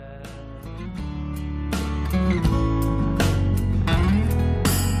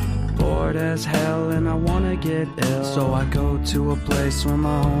as hell and I wanna get ill. So I go to a place where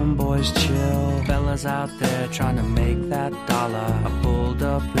my homeboys chill. Fellas out there trying to make that dollar. I pulled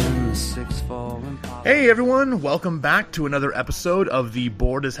up in the 6'4" Impala. Hey everyone, welcome back to another episode of the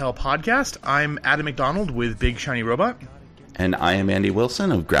Bored as Hell podcast. I'm Adam McDonald with Big Shiny Robot. And I am Andy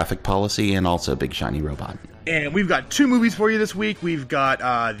Wilson of Graphic Policy and also Big Shiny Robot. And we've got two movies for you this week. We've got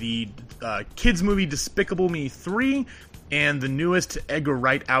the kids movie Despicable Me 3 and the newest Edgar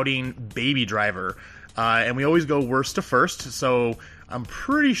Wright outing Baby Driver. And we always go worst to first, so I'm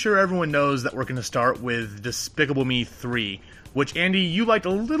pretty sure everyone knows that we're going to start with Despicable Me 3, which, Andy, you liked a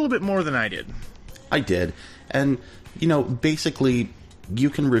little bit more than I did. I did. And, you know, basically, you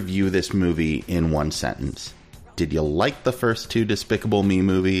can review this movie in one sentence. Did you like the first two Despicable Me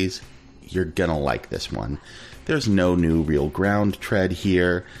movies? You're gonna like this one. There's no new real ground tread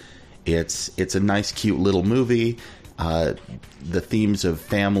here. It's a nice, cute little movie. The themes of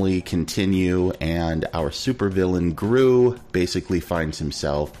family continue, and our supervillain Gru basically finds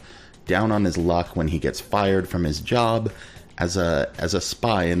himself down on his luck when he gets fired from his job as a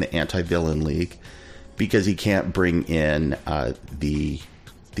spy in the Anti-Villain League because he can't bring in the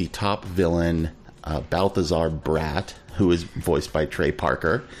top villain, Balthazar Brat, who is voiced by Trey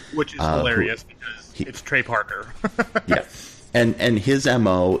Parker. Which is hilarious because it's Trey Parker. Yeah. And his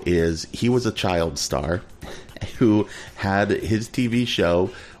MO is he was a child star who had his TV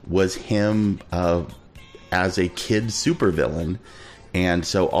show was him as a kid supervillain. And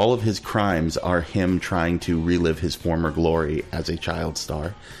so all of his crimes are him trying to relive his former glory as a child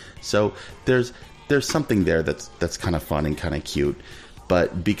star. So there's something there that's kind of fun and kind of cute.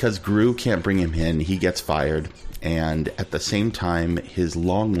 But because Gru can't bring him in, he gets fired. And at the same time, his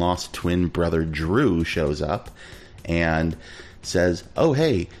long-lost twin brother Drew shows up and says, oh,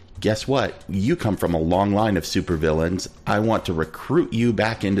 hey, guess what? You come from a long line of supervillains. I want to recruit you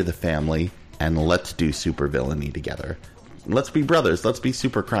back into the family, and let's do supervillainy together. Let's be brothers. Let's be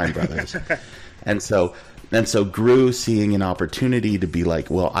super crime brothers. And so Gru, seeing an opportunity to be like,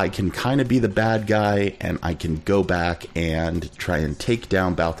 well, I can kind of be the bad guy, and I can go back and try and take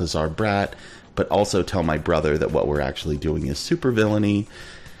down Balthazar Brat, but also tell my brother that what we're actually doing is supervillainy.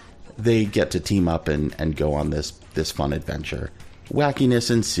 They get to team up and go on this fun adventure. Wackiness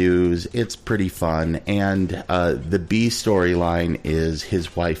ensues. It's pretty fun. And the B storyline is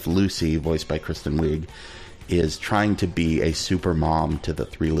his wife, Lucy, voiced by Kristen Wiig, is trying to be a super mom to the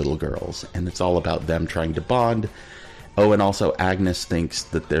three little girls. And it's all about them trying to bond. Oh, and also Agnes thinks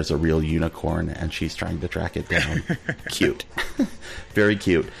that there's a real unicorn, and she's trying to track it down. Cute. Very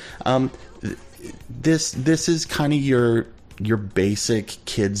cute. This is kind of your basic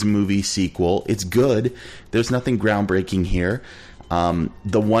kids movie sequel. It's good. There's nothing groundbreaking here.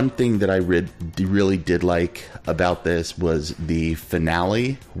 The one thing that I really did like about this was the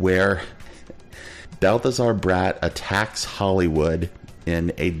finale where Balthazar Brat attacks Hollywood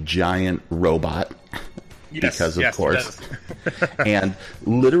in a giant robot. Yes, because of course. And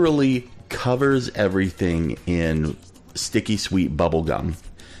literally covers everything in sticky sweet bubblegum.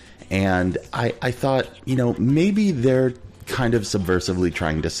 And I thought, you know, maybe they're kind of subversively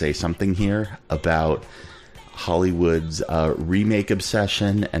trying to say something here about Hollywood's remake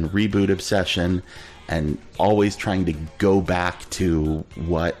obsession and reboot obsession, and always trying to go back to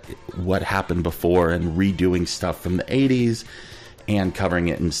what happened before and redoing stuff from the 80s and covering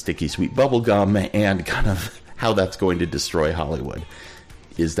it in sticky sweet bubblegum, and kind of how that's going to destroy Hollywood.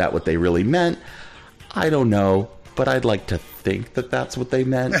 Is that what they really meant? I don't know. But I'd like to think that that's what they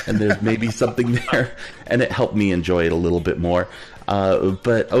meant, and there's maybe something there, and it helped me enjoy it a little bit more.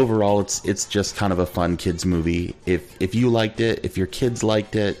 But overall, it's just kind of a fun kids movie. If you liked it, if your kids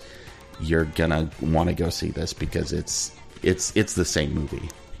liked it, you're gonna want to go see this because it's the same movie.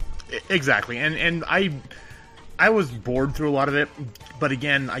 Exactly, and I was bored through a lot of it, but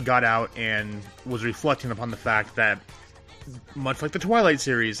again, I got out and was reflecting upon the fact that, much like the Twilight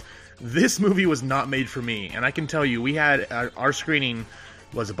series, this movie was not made for me. And I can tell you, we had our screening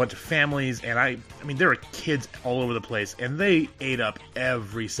was a bunch of families, and I mean, there were kids all over the place, and they ate up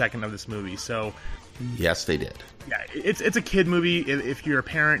every second of this movie. So, yes, they did. Yeah, it's a kid movie. If you're a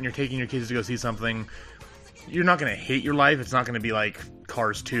parent and you're taking your kids to go see something, you're not going to hate your life. It's not going to be like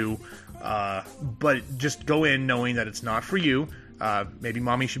Cars 2, but just go in knowing that it's not for you. Maybe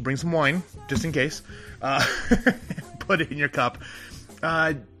mommy should bring some wine just in case. Put it in your cup.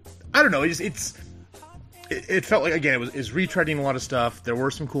 I don't know. It felt like, again, it was retreading a lot of stuff. There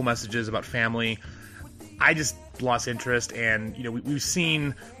were some cool messages about family. I just lost interest, and you know, we've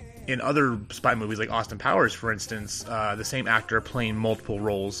seen in other spy movies like Austin Powers, for instance, the same actor playing multiple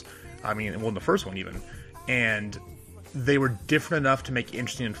roles. I mean, well, in the first one even, and they were different enough to make it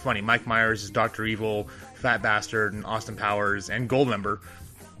interesting and funny. Mike Myers is Dr. Evil, Fat Bastard, and Austin Powers, and Goldmember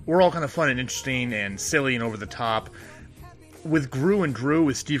were all kind of fun and interesting and silly and over the top. With Gru and Drew,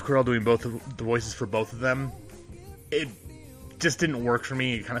 with Steve Carell doing both of the voices for both of them, it just didn't work for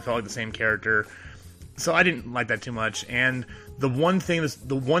me. It kind of felt like the same character. So I didn't like that too much. And the one thing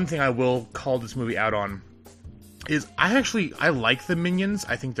I will call this movie out on is I like the Minions.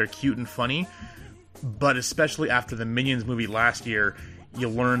 I think they're cute and funny. But especially after the Minions movie last year, you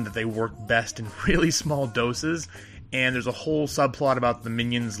learn that they work best in really small doses. And there's a whole subplot about the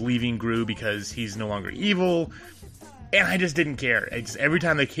Minions leaving Gru because he's no longer evil. And I just didn't care. Every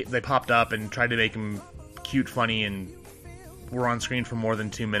time they popped up and tried to make him cute, funny, and were on screen for more than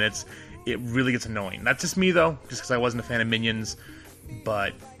 2 minutes, it really gets annoying. That's just me, though, just because I wasn't a fan of Minions.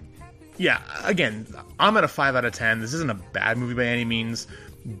 But, yeah, again, I'm at a 5 out of 10. This isn't a bad movie by any means,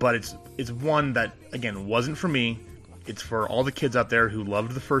 but it's one that, again, wasn't for me. It's for all the kids out there who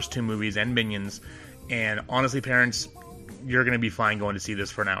loved the first 2 movies and Minions. And honestly, parents, you're going to be fine going to see this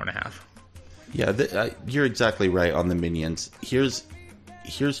for an hour and a half. Yeah, you're exactly right on the Minions. Here's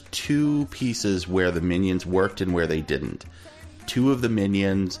 2 pieces where the Minions worked and where they didn't. 2 of the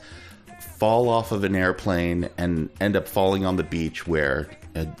Minions fall off of an airplane and end up falling on the beach, where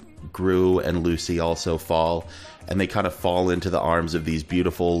Gru and Lucy also fall, and they kind of fall into the arms of these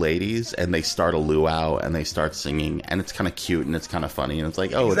beautiful ladies, and they start a luau and they start singing, and it's kind of cute and it's kind of funny, and it's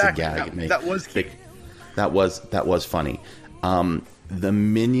like, oh, exactly. It's a gag. That was cute. That was funny. The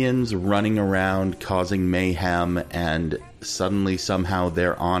Minions running around causing mayhem, and suddenly somehow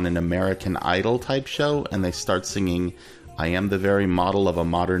they're on an American Idol type show, and they start singing "I am the very model of a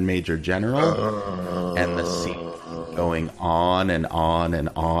modern Major General," and the scene going on and on and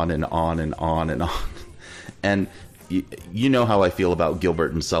on and on and on and on. And you know how I feel about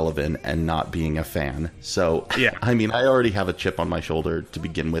Gilbert and Sullivan and not being a fan. So, yeah. I mean, I already have a chip on my shoulder to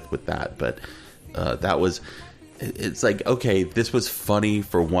begin with that, but that was... It's like, okay, this was funny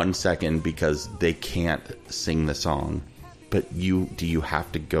for 1 second because they can't sing the song, but do you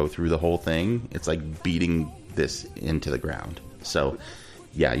have to go through the whole thing? It's like beating this into the ground. So,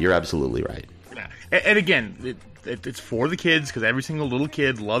 yeah, you're absolutely right. Yeah. And again, it's for the kids, because every single little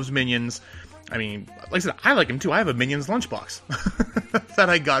kid loves Minions. I mean, like I said, I like them too. I have a Minions lunchbox that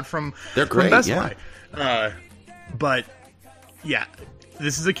I got from Best Buy. But, yeah,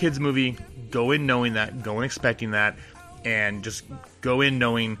 this is a kid's movie. Go in knowing that, go in expecting that, and just go in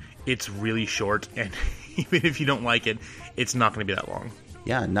knowing it's really short, and even if you don't like it, it's not going to be that long.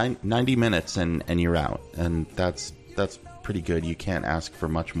 Yeah, 90 minutes and you're out, and that's pretty good. You can't ask for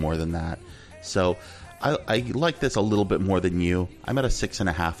much more than that. So I like this a little bit more than you. I'm at a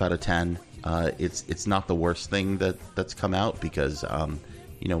 6.5 out of 10. It's not the worst thing that's come out, because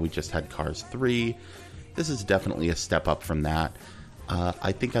we just had Cars 3. This is definitely a step up from that.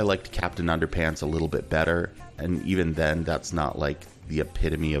 I think I liked Captain Underpants a little bit better, and even then, that's not like the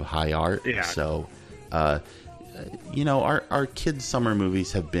epitome of high art. Yeah. So, our kids' summer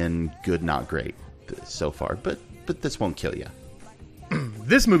movies have been good, not great so far, but this won't kill you.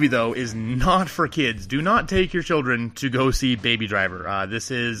 This movie, though, is not for kids. Do not take your children to go see Baby Driver.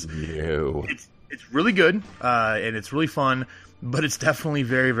 This is... No. It's really good, and it's really fun, but it's definitely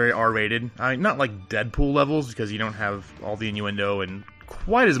very, very R-rated. Not like Deadpool levels, because you don't have all the innuendo and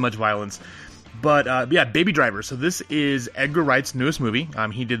quite as much violence. But, yeah, Baby Driver. So this is Edgar Wright's newest movie.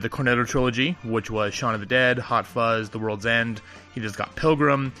 He did the Cornetto trilogy, which was Shaun of the Dead, Hot Fuzz, The World's End. He just got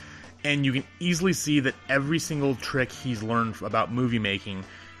Pilgrim. And you can easily see that every single trick he's learned about movie making,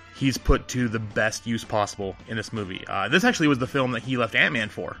 he's put to the best use possible in this movie. This actually was the film that he left Ant-Man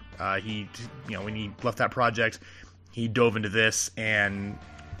for. When he left that project, he dove into this, and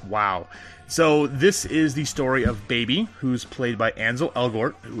wow. So this is the story of Baby, who's played by Ansel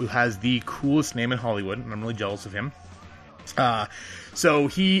Elgort, who has the coolest name in Hollywood, and I'm really jealous of him. So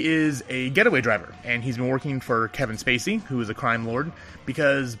he is a getaway driver, and he's been working for Kevin Spacey, who is a crime lord,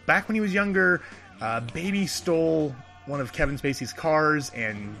 because back when he was younger, Baby stole one of Kevin Spacey's cars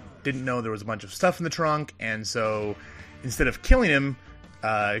and didn't know there was a bunch of stuff in the trunk, and so instead of killing him,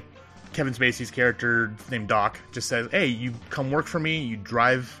 Kevin Spacey's character named Doc just says, hey, you come work for me, you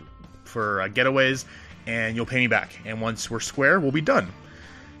drive for getaways, and you'll pay me back, and once we're square, we'll be done.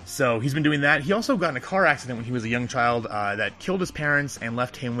 So he's been doing that. He also got in a car accident when he was a young child that killed his parents and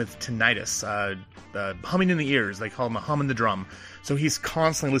left him with tinnitus, humming in the ears. They call him a hum in the drum. So he's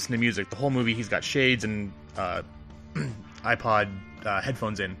constantly listening to music. The whole movie, he's got shades and iPod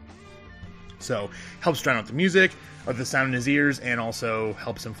headphones in. So helps drown out the music or the sound in his ears, and also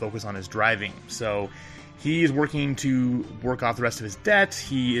helps him focus on his driving. So He is working to work off the rest of his debt.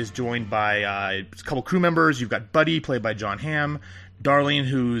 He is joined by a couple crew members. You've got Buddy, played by John Hamm, Darlene,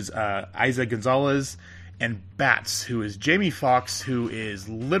 who's Isa Gonzalez, and Bats, who is Jamie Foxx, who is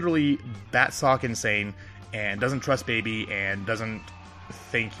literally bat-sock insane and doesn't trust Baby and doesn't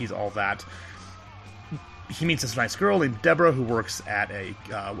think he's all that. He meets this nice girl named Deborah who works at a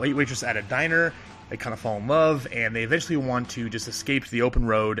waitress at a diner. They kind of fall in love, and they eventually want to just escape to the open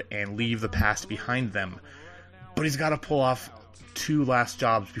road and leave the past behind them. But he's got to pull off 2 last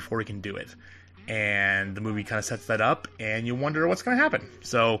jobs before he can do it. And the movie kind of sets that up, and you wonder what's going to happen.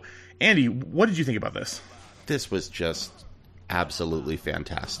 So, Andy, what did you think about this? This was just absolutely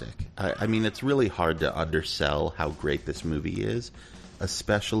fantastic. I mean, it's really hard to undersell how great this movie is,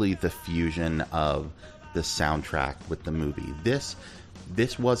 especially the fusion of the soundtrack with the movie. This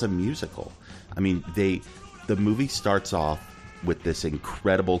was a musical. I mean, the movie starts off with this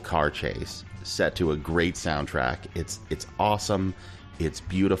incredible car chase set to a great soundtrack. It's awesome. It's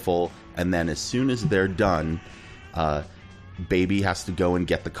beautiful. And then as soon as they're done, Baby has to go and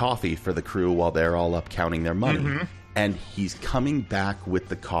get the coffee for the crew while they're all up counting their money. Mm-hmm. And he's coming back with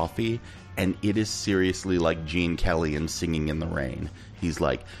the coffee, and it is seriously like Gene Kelly in Singing in the Rain. He's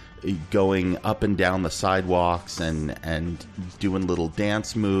like going up and down the sidewalks and doing little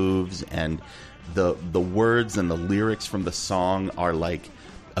dance moves, and the words and the lyrics from the song are like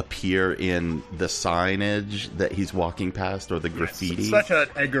appear in the signage that he's walking past or the graffiti. It's such an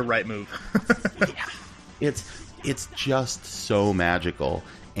Edgar Wright move. Yeah. It's just so magical.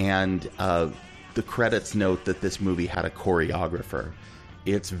 And the credits note that this movie had a choreographer.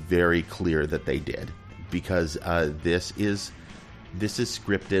 It's very clear that they did, because this is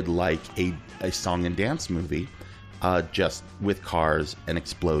scripted like a song and dance movie, just with cars and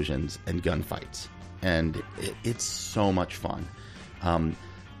explosions and gunfights, and it's so much fun.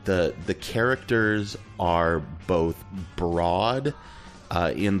 The characters are both broad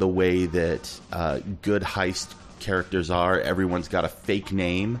in the way that good heist characters are. Everyone's got a fake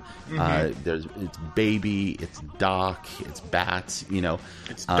name. Mm-hmm. It's Baby, it's Doc, it's Bats.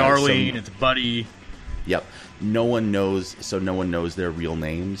 It's Darlene, it's Buddy. Yep. No one knows their real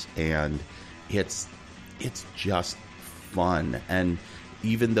names, and it's just fun. And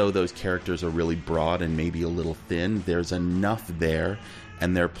even though those characters are really broad and maybe a little thin, there's enough there,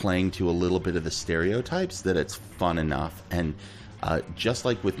 and they're playing to a little bit of the stereotypes that it's fun enough. And just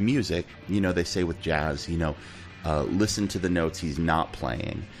like with music, they say with jazz, listen to the notes he's not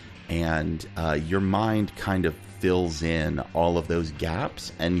playing, and your mind kind of fills in all of those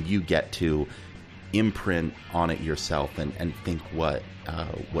gaps, and you get to imprint on it yourself and think what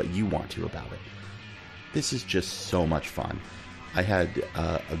you want to about it. This is just so much fun. I had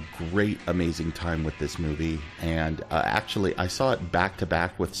a great, amazing time with this movie, and actually I saw it back to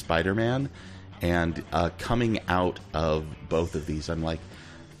back with Spider-Man, and coming out of both of these, I'm like,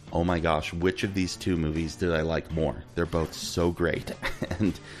 oh my gosh, which of these 2 movies did I like more? They're both so great.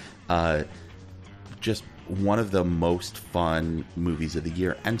 And just one of the most fun movies of the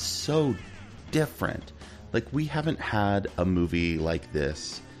year, and so different. Like, we haven't had a movie like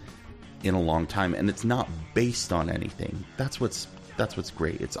this in a long time, and it's not based on anything. That's what's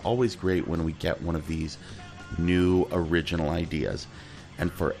great. It's always great when we get one of these new original ideas.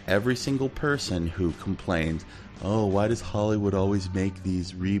 And for every single person who complains, oh, why does Hollywood always make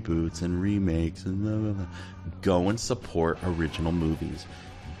these reboots and remakes and blah, blah, blah, go and support original movies.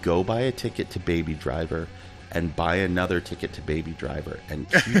 Go buy a ticket to Baby Driver and buy another ticket to Baby Driver and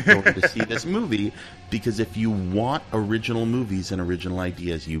keep going to see this movie, because if you want original movies and original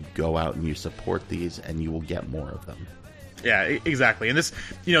ideas, you go out and you support these, and you will get more of them. Yeah, exactly. And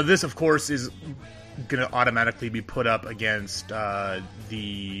this of course is going to automatically be put up against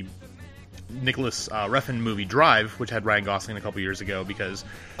the Nicholas Refn movie Drive, which had Ryan Gosling a couple years ago, because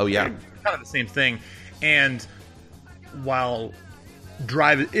kind of the same thing. And while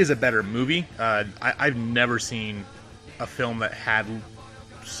Drive is a better movie, I've never seen a film that had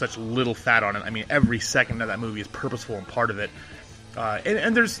such little fat on it. I mean, every second of that movie is purposeful and part of it.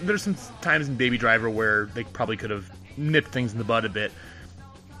 And there's some times in Baby Driver where they probably could have nipped things in the bud a bit.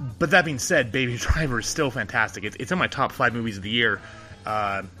 But that being said, Baby Driver is still fantastic. It's in my top 5 movies of the year.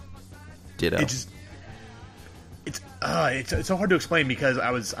 Ditto. It's so hard to explain, because I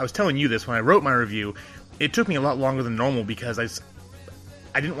was telling you this when I wrote my review. It took me a lot longer than normal, because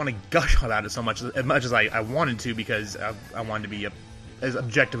I didn't want to gush on that as much as I wanted to, because I wanted to be as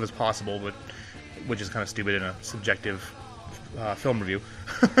objective as possible, which is kind of stupid in a subjective film review.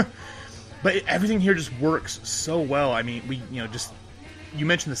 But everything here just works so well. I mean, you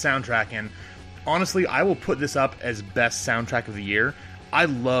mentioned the soundtrack, and honestly, I will put this up as best soundtrack of the year. I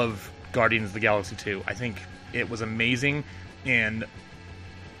love Guardians of the Galaxy 2. I think it was amazing, and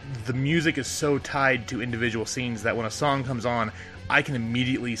the music is so tied to individual scenes that when a song comes on, I can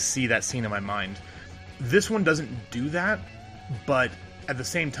immediately see that scene in my mind. This one doesn't do that, but at the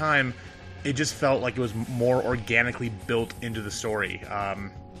same time, it just felt like it was more organically built into the story.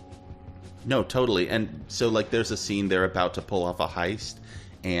 No, totally. And so, like, there's a scene they're about to pull off a heist,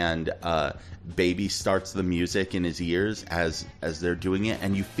 and Baby starts the music in his ears as they're doing it,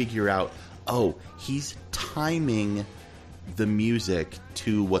 and you figure out, oh, he's timing the music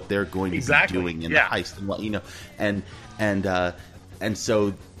to what they're going to be doing in the heist, and what, you know, and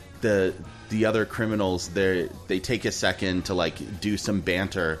so the other criminals, they take a second to, like, do some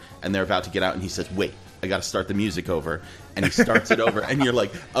banter, and they're about to get out, and he says, wait, I got to start the music over, and he starts it over, and you're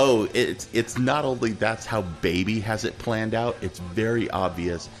like, oh, it's not only that's how Baby has it planned out, it's very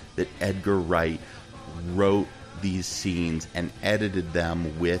obvious that Edgar Wright wrote these scenes and edited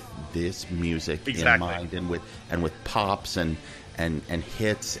them with this music in mind, and with pops and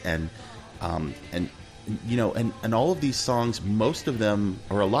hits and you know, and all of these songs, most of them,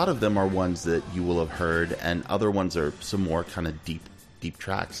 or a lot of them, are ones that you will have heard, and other ones are some more kind of deep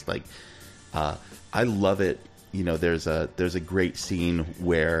tracks. Like, I love it. You know, there's a great scene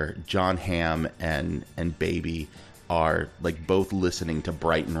where John Hamm and Baby are, like, both listening to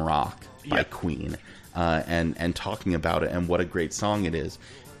Brighton Rock by Queen, and talking about it and what a great song it is.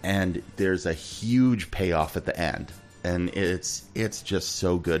 And there's a huge payoff at the end, and it's just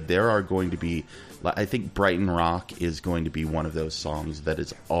so good. There are going to be, I think Brighton Rock is going to be one of those songs that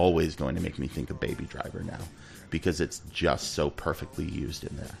is always going to make me think of Baby Driver now, because it's just so perfectly used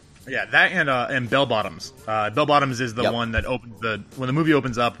in there. Yeah, that and Bell Bottoms. Bell Bottoms is the one that when the movie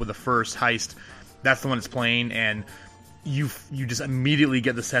opens up with the first heist. That's the one that's playing, and you just immediately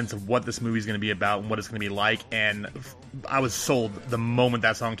get the sense of what this movie is going to be about and what it's going to be like. And I was sold the moment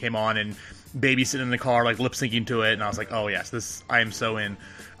that song came on, and Baby sitting in the car, like, lip syncing to it, and I was like, oh yes, I am so in.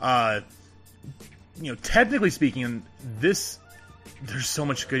 You know, technically speaking, there's so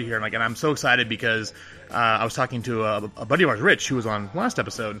much good here, and I'm so excited because I was talking to a buddy of ours, Rich, who was on last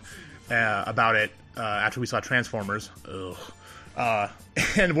episode, about it after we saw Transformers.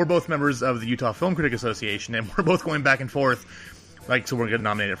 And we're both members of the Utah Film Critic Association, and we're both going back and forth, like, so we're going to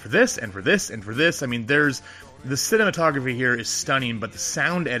nominate it for this and for this and for this. I mean, the cinematography here is stunning, but the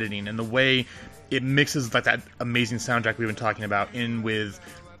sound editing and the way it mixes, like, that amazing soundtrack we've been talking about in with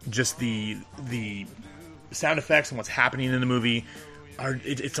just the sound effects and what's happening in the movie,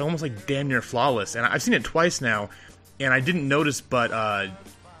 it's almost like damn near flawless. And I've seen it twice now, and I didn't notice, but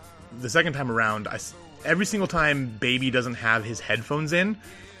the second time around, every single time Baby doesn't have his headphones in,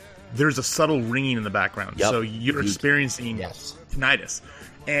 there's a subtle ringing in the background. Yep. So you're experiencing tinnitus.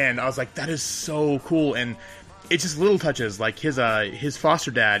 And I was like, that is so cool. And it's just little touches. Like, his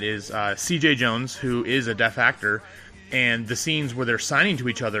foster dad is C.J. Jones, who is a deaf actor, and the scenes where they're signing to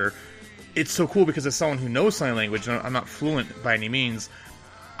each other, it's so cool because as someone who knows sign language, and I'm not fluent by any means,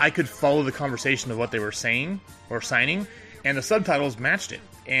 I could follow the conversation of what they were saying or signing, and the subtitles matched it.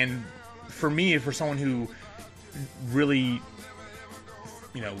 And for me, for someone who really,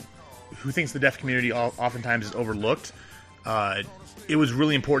 you know, who thinks the deaf community oftentimes is overlooked, it was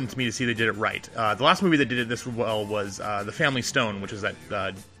really important to me to see they did it right. The last movie that did it this well was The Family Stone, which is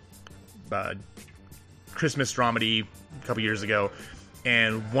that Christmas dramedy a couple years ago,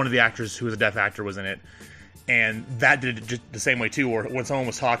 and one of the actors who was a deaf actor was in it, and that did it just the same way too, or when someone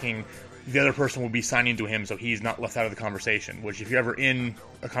was talking, the other person will be signing to him so he's not left out of the conversation, which if you're ever in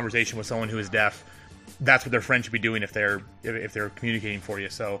a conversation with someone who is deaf, that's what their friend should be doing if they're communicating for you.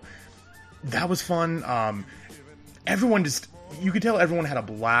 So that was fun. You could tell everyone had a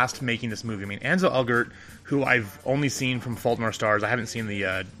blast making this movie. I mean, Ansel Elgort, who I've only seen from Fault in Our Stars, I haven't seen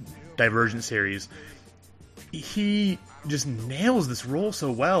the Divergent series, he just nails this role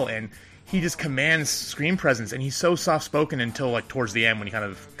so well, and he just commands screen presence, and he's so soft-spoken until, like, towards the end when he kind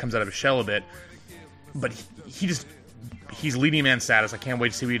of comes out of his shell a bit. But he's leading man status. I can't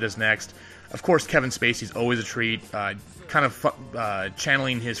wait to see what he does next. Of course, Kevin Spacey's always a treat, kind of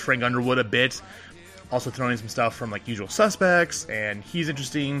channeling his Frank Underwood a bit, also throwing in some stuff from, like, Usual Suspects, and he's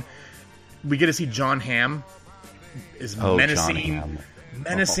interesting. We get to see John Hamm is menacing,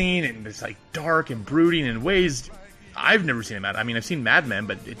 and it's, like, dark and brooding in ways I've never seen him at. I mean, I've seen Mad Men,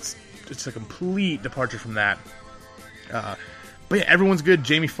 but it's a complete departure from that. But yeah, everyone's good.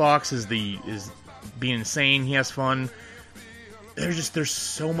 Jamie Foxx is being insane. He has fun. There's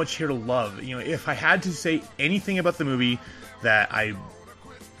so much here to love. You know, if I had to say anything about the movie that I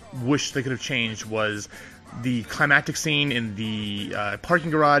wish they could have changed, was the climactic scene in the parking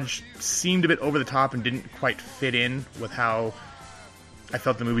garage seemed a bit over the top and didn't quite fit in with how I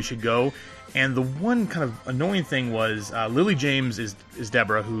felt the movie should go. And the one kind of annoying thing was Lily James is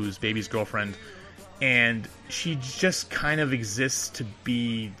Deborah, who's Baby's girlfriend, and she just kind of exists to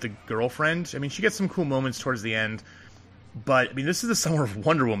be the girlfriend. I mean, she gets some cool moments towards the end, but I mean, this is the summer of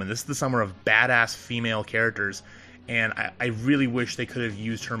Wonder Woman. This is the summer of badass female characters, and I really wish they could have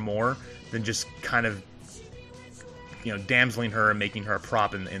used her more than just kind of, you know, damseling her and making her a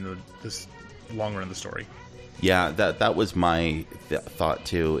prop in this long run of the story. Yeah, that was my thought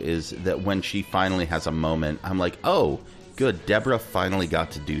too, is that when she finally has a moment, I'm like, oh, good, Deborah finally got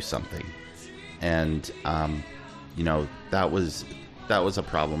to do something. And, you know, that was a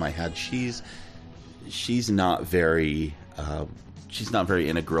problem I had. She's not very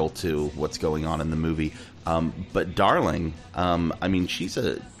integral to what's going on in the movie. But Darling, I mean, she's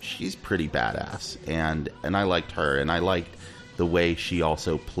pretty badass, and I liked her, and I liked the way she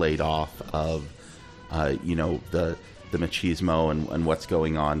also played off of, you know, the machismo and what's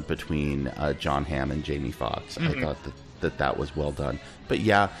going on between Jon Hamm and Jamie Foxx. I thought that was well done. But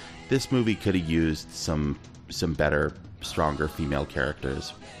yeah, this movie could have used some better, stronger female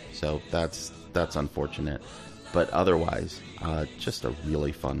characters. So that's unfortunate. But otherwise, just a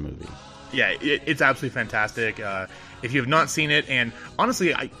really fun movie. Yeah, it's absolutely fantastic. If you have not seen it, and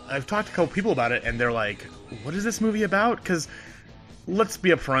honestly, I've talked to a couple people about it, and they're like, what is this movie about? Because let's be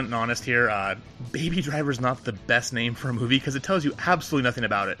upfront and honest here. Baby Driver's not the best name for a movie because it tells you absolutely nothing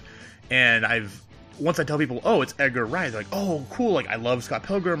about it. And once I tell people, oh, it's Edgar Wright, they're like, oh, cool, like I love Scott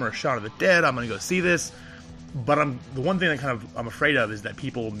Pilgrim or Shaun of the Dead, I'm going to go see this. But the one thing that I'm afraid of is that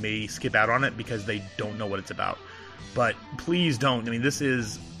people may skip out on it because they don't know what it's about. But please don't. I mean, this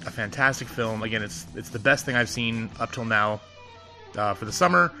is a fantastic film. Again, it's the best thing I've seen up till now for the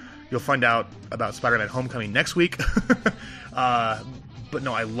summer. You'll find out about Spider-Man Homecoming next week. But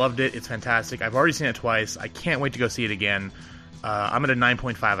no, I loved it. It's fantastic. I've already seen it twice. I can't wait to go see it again. I'm at a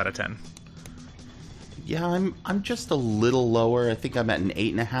 9.5 out of 10. Yeah, I'm just a little lower. I think I'm at an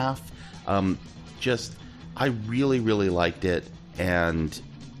 8.5. I really, really liked it, and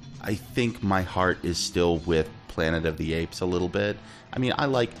I think my heart is still with Planet of the Apes a little bit. I mean, I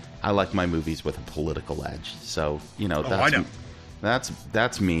like my movies with a political edge. So, you know,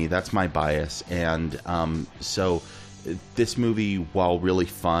 that's me. That's my bias. And so this movie, while really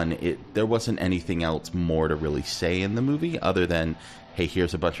fun, there wasn't anything else more to really say in the movie other than, hey,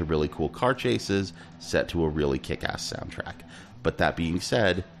 here's a bunch of really cool car chases set to a really kick-ass soundtrack. But that being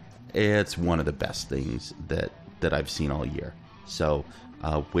said, it's one of the best things that I've seen all year. So,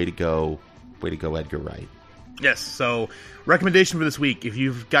 way to go, Edgar Wright. Yes, so recommendation for this week. If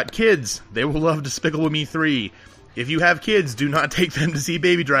you've got kids, they will love Despicable Me 3. If you have kids, do not take them to see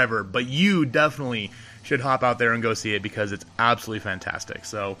Baby Driver, but you definitely should hop out there and go see it because it's absolutely fantastic.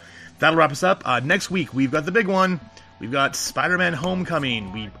 So that'll wrap us up. Next week, we've got the big one. We've got Spider-Man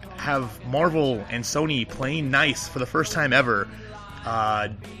Homecoming. We have Marvel and Sony playing nice for the first time ever.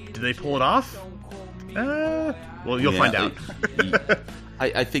 Do they pull it off? Well, you'll find out.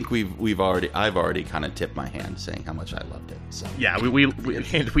 I think I've already kind of tipped my hand saying how much I loved it. So. Yeah, we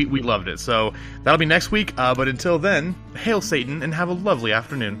loved it. So that'll be next week. But until then, hail Satan and have a lovely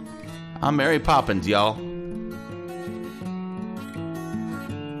afternoon. I'm Mary Poppins, y'all.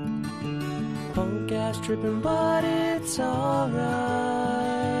 Punk ass tripping, but it's alright.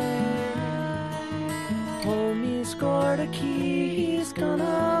 Homie scored a key.